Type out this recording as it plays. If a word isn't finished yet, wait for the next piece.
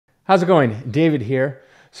How's it going? David here.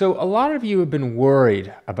 So a lot of you have been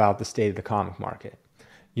worried about the state of the comic market.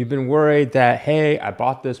 You've been worried that, hey, I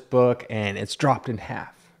bought this book and it's dropped in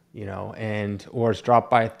half, or it's dropped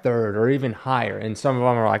by a third or even higher. And some of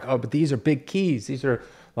them are like, oh, but these are big keys. These are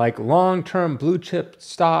like long-term blue chip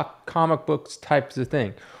stock comic books types of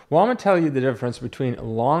thing. Well, I'm going to tell you the difference between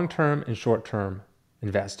long-term and short-term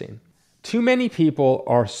investing. Too many people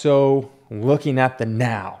are so looking at the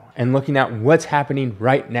now and looking at what's happening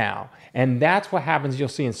right now. And that's what happens. You'll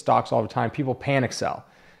see in stocks all the time. People panic sell.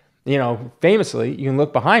 Famously, you can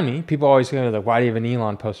look behind me. People always go like, why do you have an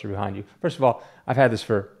Elon poster behind you? First of all, I've had this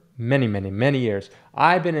for many years.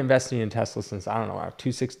 I've been investing in Tesla since,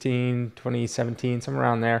 2016, 2017, somewhere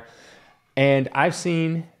around there. And I've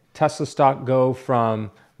seen Tesla stock go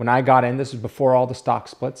from when I got in, this is before all the stock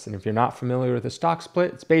splits. And if you're not familiar with a stock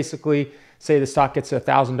split, it's basically, say the stock gets to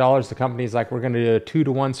 $1,000, the company's like, we're going to do a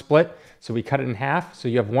 2-to-1 split. So we cut it in half. So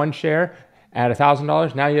you have one share at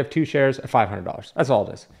 $1,000. Now you have two shares at $500. That's all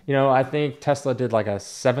it is. I think Tesla did like a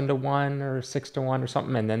 7-to-1 or 6-to-1 or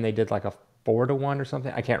something. And then they did like a 4-to-1 or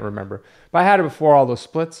something. I can't remember. But I had it before all those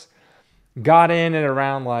splits. Got in at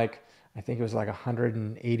around like, I think it was like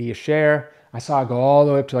 180 a share. I saw it go all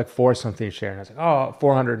the way up to like 4 something a share. And I was like, oh,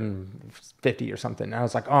 450 or something. And I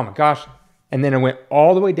was like, oh my gosh. And then it went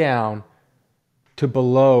all the way down to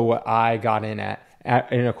below what I got in at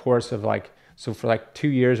in a course of so for like 2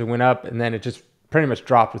 years it went up, and then it just pretty much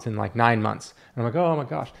dropped within like 9 months. And I'm like, oh my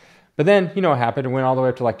gosh. But then, what happened? It went all the way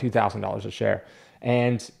up to like $2,000 a share.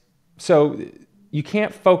 And so you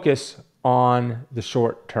can't focus on the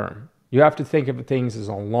short term. You have to think of things as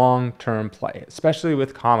a long-term play, especially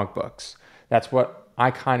with comic books. That's what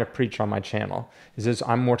I kind of preach on my channel,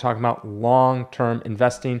 I'm more talking about long-term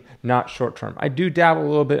investing, not short-term. I do dabble a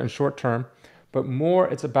little bit in short-term, but more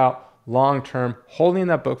it's about long-term, holding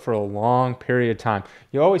that book for a long period of time.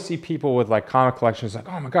 You always see people with like comic collections like,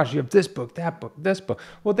 oh my gosh, you have this book, that book, this book.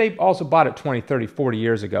 Well, they also bought it 20, 30, 40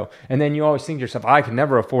 years ago. And then you always think to yourself, I can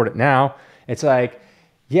never afford it now. It's like,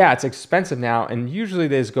 yeah, it's expensive now, and usually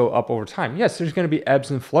they just go up over time. Yes, there's going to be ebbs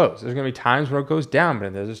and flows. There's going to be times where it goes down,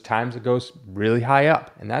 but there's times it goes really high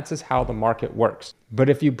up, and that's just how the market works. But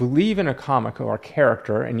if you believe in a comic or a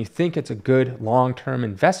character and you think it's a good long-term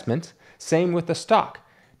investment, same with the stock.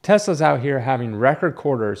 Tesla's out here having record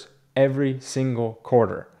quarters every single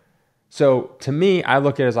quarter. So to me, I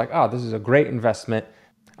look at it as like, oh, this is a great investment.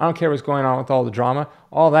 I don't care what's going on with all the drama.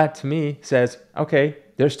 All that to me says, okay,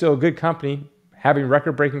 they're still a good company, having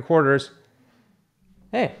record-breaking quarters.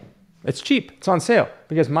 Hey, it's cheap. It's on sale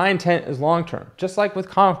because my intent is long-term. Just like with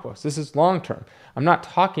comic books, this is long-term. I'm not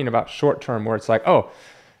talking about short-term where it's like, oh,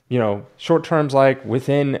 short-term's like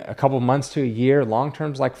within a couple months to a year.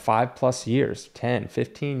 Long-term's like 5+ years, 10,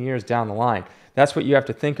 15 years down the line. That's what you have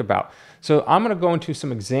to think about. So I'm going to go into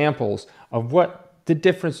some examples of what the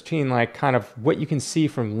difference between like kind of what you can see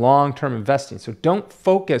from long-term investing. So don't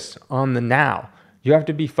focus on the now. You have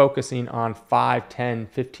to be focusing on 5, 10,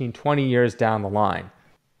 15, 20 years down the line.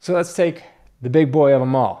 So let's take the big boy of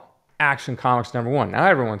them all, Action Comics #1. Now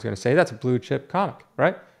everyone's going to say that's a blue chip comic,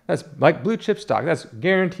 right? That's like blue chip stock. That's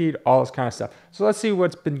guaranteed, all this kind of stuff. So let's see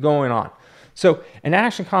what's been going on. So in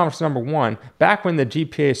Action Comics #1, back when the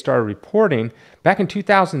GPA started reporting, back in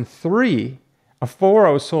 2003, a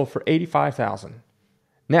 4.0 sold for $85,000.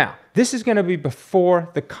 Now, this is going to be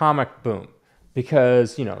before the comic boom,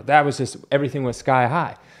 because, that was just, everything was sky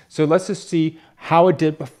high. So let's just see how it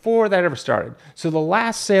did before that ever started. So the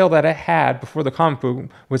last sale that it had before the comic boom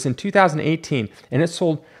was in 2018, and it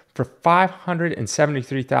sold for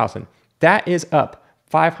 $573,000. That is up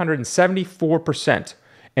 574%.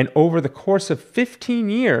 And over the course of 15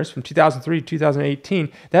 years, from 2003 to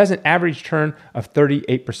 2018, that is an average turn of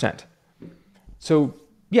 38%. So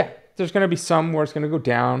yeah, there's going to be some where it's going to go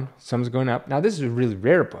down, some's going up. Now, this is a really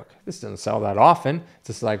rare book. This doesn't sell that often. It's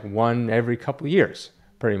just like one every couple of years,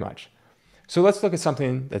 pretty much. So let's look at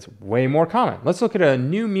something that's way more common. Let's look at a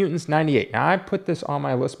New Mutants 98. Now, I put this on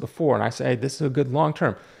my list before, and I say this is a good long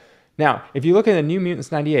term. Now, if you look at the New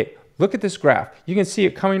Mutants 98, look at this graph. You can see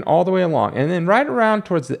it coming all the way along. And then right around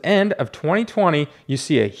towards the end of 2020, you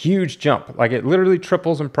see a huge jump. Like it literally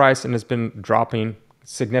triples in price and has been dropping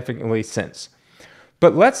significantly since.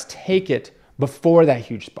 But let's take it before that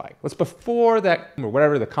huge spike. Let's before that, or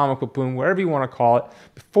whatever, the comic book boom, whatever you want to call it,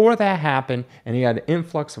 before that happened and you had an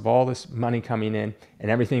influx of all this money coming in and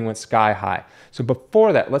everything went sky high. So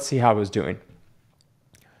before that, let's see how it was doing.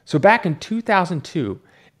 So back in 2002,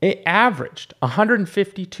 it averaged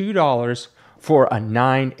 $152 for a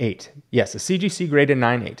 9.8. Yes, a CGC graded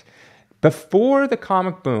 9.8. Before the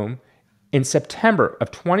comic boom, in September of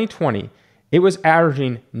 2020, it was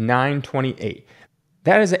averaging $9.28.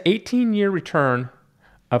 That is an 18-year return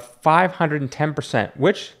of 510%,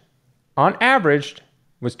 which on average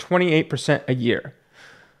was 28% a year.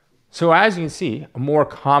 So as you can see, a more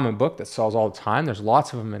common book that sells all the time, there's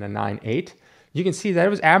lots of them in a 9.8, you can see that it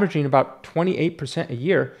was averaging about 28% a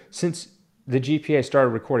year since the GPA started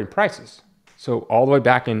recording prices. So all the way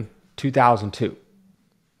back in 2002.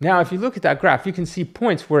 Now, if you look at that graph, you can see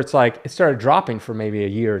points where it's like it started dropping for maybe a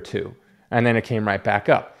year or two, and then it came right back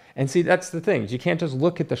up. And see, that's the thing. You can't just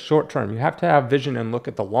look at the short term. You have to have vision and look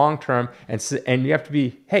at the long term, and you have to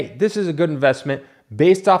be, hey, this is a good investment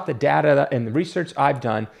based off the data and the research I've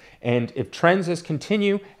done. And if trends just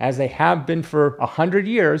continue as they have been for 100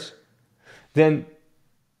 years, then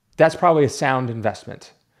that's probably a sound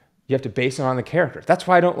investment. You have to base it on the characters. That's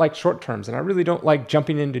why I don't like short terms, and I really don't like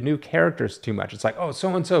jumping into new characters too much. It's like, oh,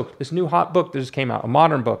 so-and-so, this new hot book that just came out, a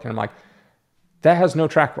modern book. And I'm like, that has no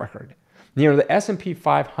track record. You know, the S&P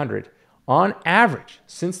 500, on average,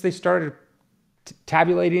 since they started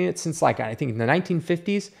tabulating it, since like, I think in the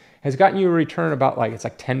 1950s, has gotten you a return about like, it's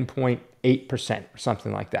like 10.8% or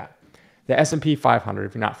something like that. The S&P 500,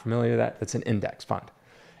 if you're not familiar with that, that's an index fund.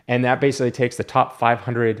 And that basically takes the top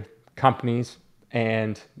 500 companies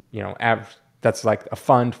and, you know, that's like a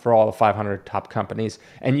fund for all the 500 top companies.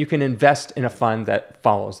 And you can invest in a fund that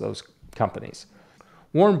follows those companies.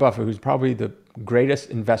 Warren Buffett, who's probably the greatest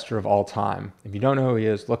investor of all time. If you don't know who he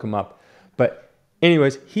is, look him up. But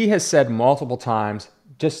anyways, he has said multiple times,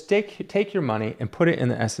 just take your money and put it in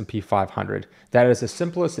the S&P 500. That is the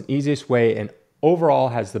simplest and easiest way and overall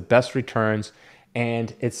has the best returns,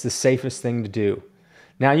 and it's the safest thing to do.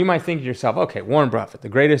 Now, you might think to yourself, okay, Warren Buffett, the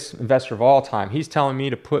greatest investor of all time, he's telling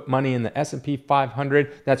me to put money in the S&P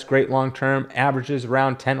 500. That's great long-term, averages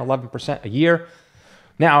around 10, 11% a year.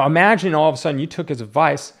 Now, imagine all of a sudden you took his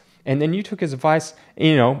advice, and then you took his advice,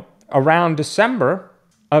 you know, around December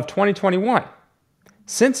of 2021.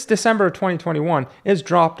 Since December of 2021, it has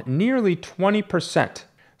dropped nearly 20%.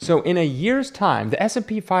 So in a year's time, the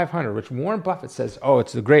S&P 500, which Warren Buffett says, oh,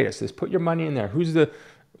 it's the greatest, is put your money in there. Who's the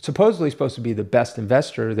supposedly supposed to be the best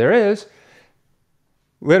investor there is,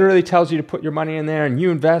 literally tells you to put your money in there and you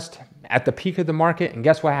invest at the peak of the market, and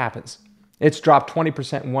guess what happens? It's dropped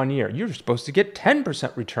 20% in 1 year. You're supposed to get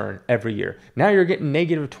 10% return every year. Now you're getting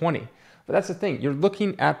negative 20. But that's the thing. You're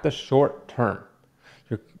looking at the short term.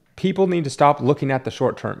 People need to stop looking at the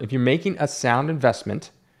short term. If you're making a sound investment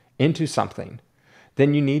into something,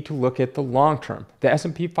 then you need to look at the long term. The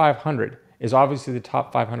S&P 500 is obviously the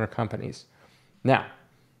top 500 companies. Now,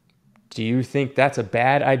 do you think that's a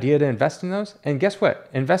bad idea to invest in those? And guess what?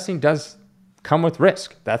 Investing does come with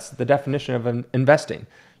risk. That's the definition of investing.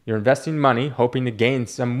 You're investing money, hoping to gain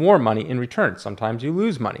some more money in return. Sometimes you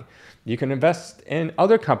lose money. You can invest in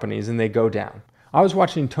other companies and they go down. I was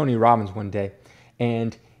watching Tony Robbins one day,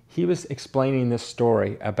 and he was explaining this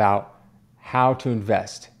story about how to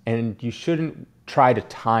invest. And you shouldn't try to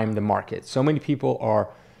time the market. So many people are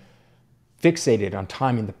fixated on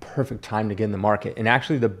timing the perfect time to get in the market. And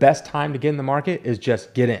actually the best time to get in the market is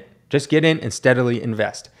just get in. Just get in and steadily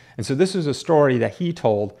invest. And so this is a story that he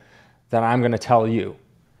told that I'm going to tell you.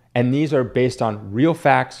 And these are based on real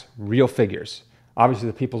facts, real figures. Obviously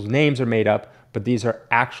the people's names are made up, but these are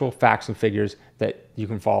actual facts and figures that you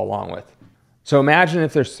can follow along with. So imagine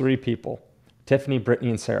if there's 3 people, Tiffany, Brittany,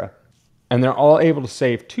 and Sarah, and they're all able to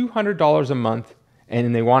save $200 a month,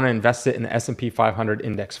 and they want to invest it in the S&P 500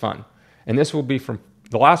 index fund. And this will be from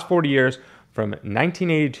the last 40 years, from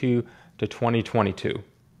 1982 to 2022.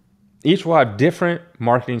 Each will have different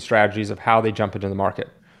marketing strategies of how they jump into the market.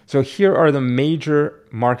 So here are the major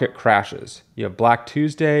market crashes. You have Black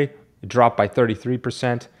Tuesday, it dropped by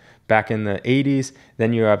 33% back in the 80s.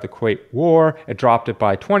 Then you have the Kuwait War, it dropped it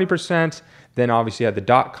by 20%. Then obviously you had the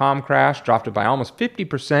dot-com crash, dropped it by almost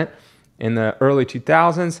 50% in the early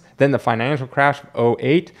 2000s. Then the financial crash of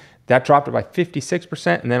 2008, that dropped it by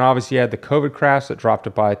 56%. And then obviously you had the COVID crash that dropped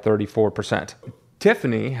it by 34%.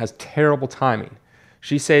 Tiffany has terrible timing.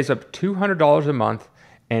 She saves up $200 a month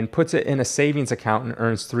and puts it in a savings account and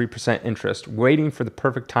earns 3% interest, waiting for the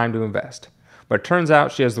perfect time to invest. But it turns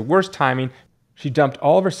out she has the worst timing. She dumped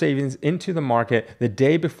all of her savings into the market the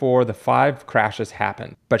day before the 5 crashes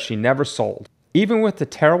happened, but she never sold. Even with the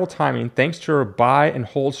terrible timing, thanks to her buy and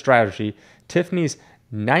hold strategy, Tiffany's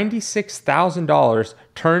 $96,000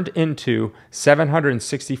 turned into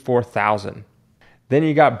 $764,000. Then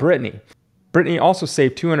you got Brittany. Brittany also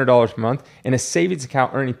saved $200 a month in a savings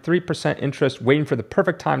account, earning 3% interest, waiting for the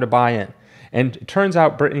perfect time to buy in. And it turns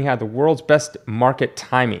out Brittany had the world's best market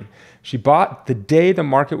timing. She bought the day the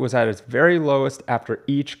market was at its very lowest after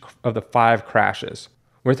each of the 5 crashes.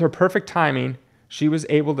 With her perfect timing, she was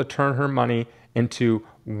able to turn her money into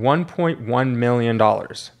 $1.1 million.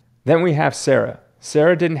 Then we have Sarah.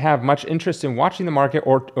 Sarah didn't have much interest in watching the market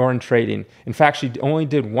or in trading. In fact, she only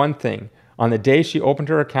did one thing. On the day she opened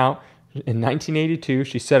her account in 1982,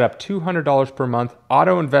 she set up $200 per month,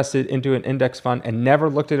 auto-invested into an index fund, and never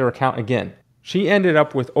looked at her account again. She ended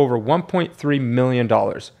up with over $1.3 million.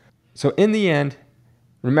 So in the end,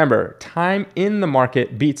 remember, time in the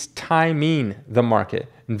market beats timing the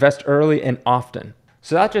market. Invest early and often.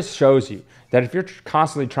 So that just shows you that if you're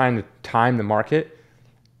constantly trying to time the market,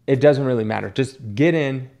 it doesn't really matter. Just get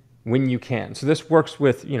in when you can. So this works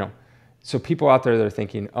with, so people out there that are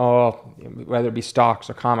thinking, oh, whether it be stocks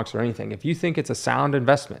or comics or anything, if you think it's a sound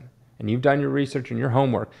investment and you've done your research and your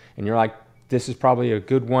homework and you're like, this is probably a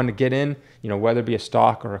good one to get in, whether it be a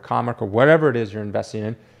stock or a comic or whatever it is you're investing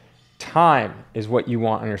in, time is what you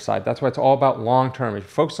want on your side. That's why it's all about long term. If you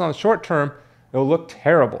focus on the short term, it'll look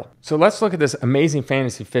terrible. So let's look at this amazing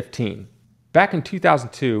Fantasy 15. Back in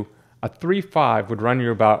 2002, a 3.5 would run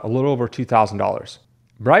you about a little over $2,000.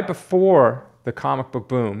 Right before the comic book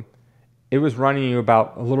boom, it was running you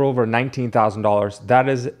about a little over $19,000. That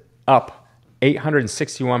is up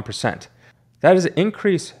 861%. That is an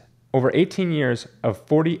increase over 18 years of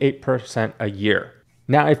 48% a year.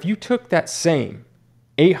 Now, if you took that same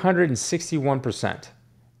 861%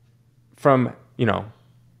 from,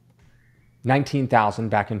 19,000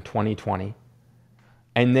 back in 2020,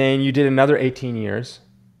 and then you did another 18 years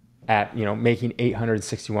at, making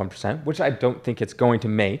 861%, which I don't think it's going to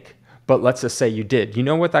make, but let's just say you did. You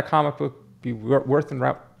know what that comic book be worth in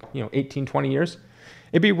around, 18, 20 years?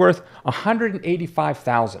 It'd be worth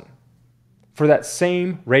 $185,000 for that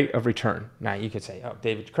same rate of return. Now you could say, oh,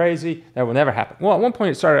 David's crazy. That will never happen. Well, at one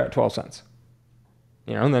point it started at 12 cents,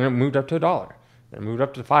 and then it moved up to $1. Then it moved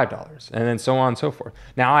up to $5, and then so on and so forth.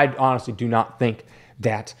 Now, I honestly do not think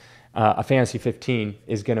that a Fantasy 15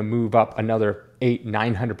 is going to move up another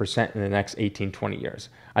 900% in the next 18, 20 years.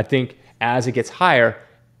 I think as it gets higher,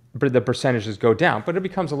 the percentages go down, but it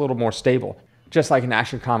becomes a little more stable. Just like an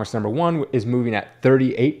Action Comics #1 is moving at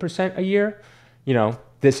 38% a year,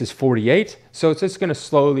 this is 48. So it's just going to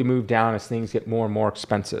slowly move down as things get more and more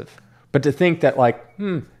expensive. But to think that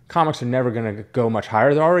comics are never going to go much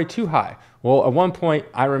higher, they're already too high. Well, at one point,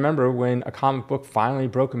 I remember when a comic book finally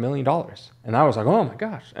broke $1 million. And I was like, oh my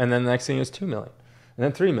gosh. And then the next thing is 2 million, and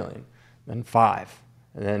then 3 million, then 5.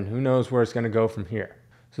 And then who knows where it's going to go from here.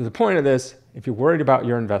 So the point of this, if you're worried about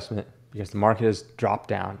your investment because the market has dropped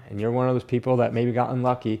down and you're one of those people that maybe got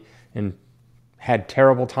unlucky and had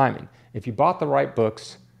terrible timing, if you bought the right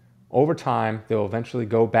books, over time, they'll eventually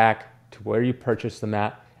go back to where you purchased them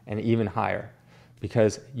at and even higher,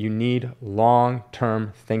 because you need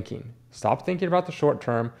long-term thinking. Stop thinking about the short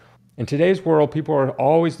term. In today's world, people are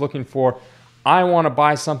always looking for, I want to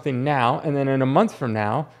buy something now, and then in a month from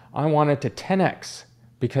now, I want it to 10x,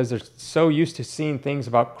 because they're so used to seeing things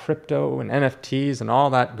about crypto and NFTs and all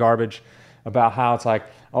that garbage about how it's like,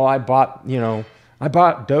 oh, I bought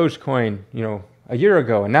Dogecoin, a year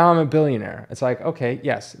ago, and now I'm a billionaire. It's like, okay,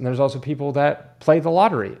 yes. And there's also people that play the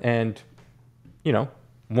lottery and,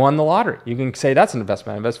 won the lottery. You can say that's an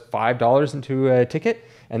investment. I invest $5 into a ticket,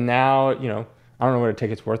 and now, I don't know what a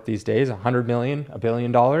ticket's worth these days, 100 million, $1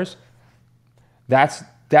 billion.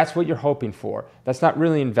 That's what you're hoping for. That's not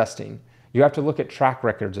really investing. You have to look at track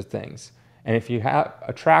records of things. And if you have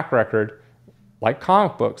a track record like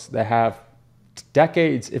comic books that have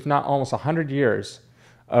decades, if not almost 100 years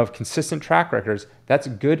of consistent track records, that's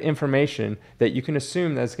good information that you can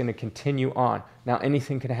assume that's going to continue on. Now,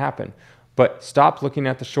 anything can happen, but stop looking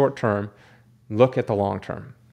at the short term, look at the long term.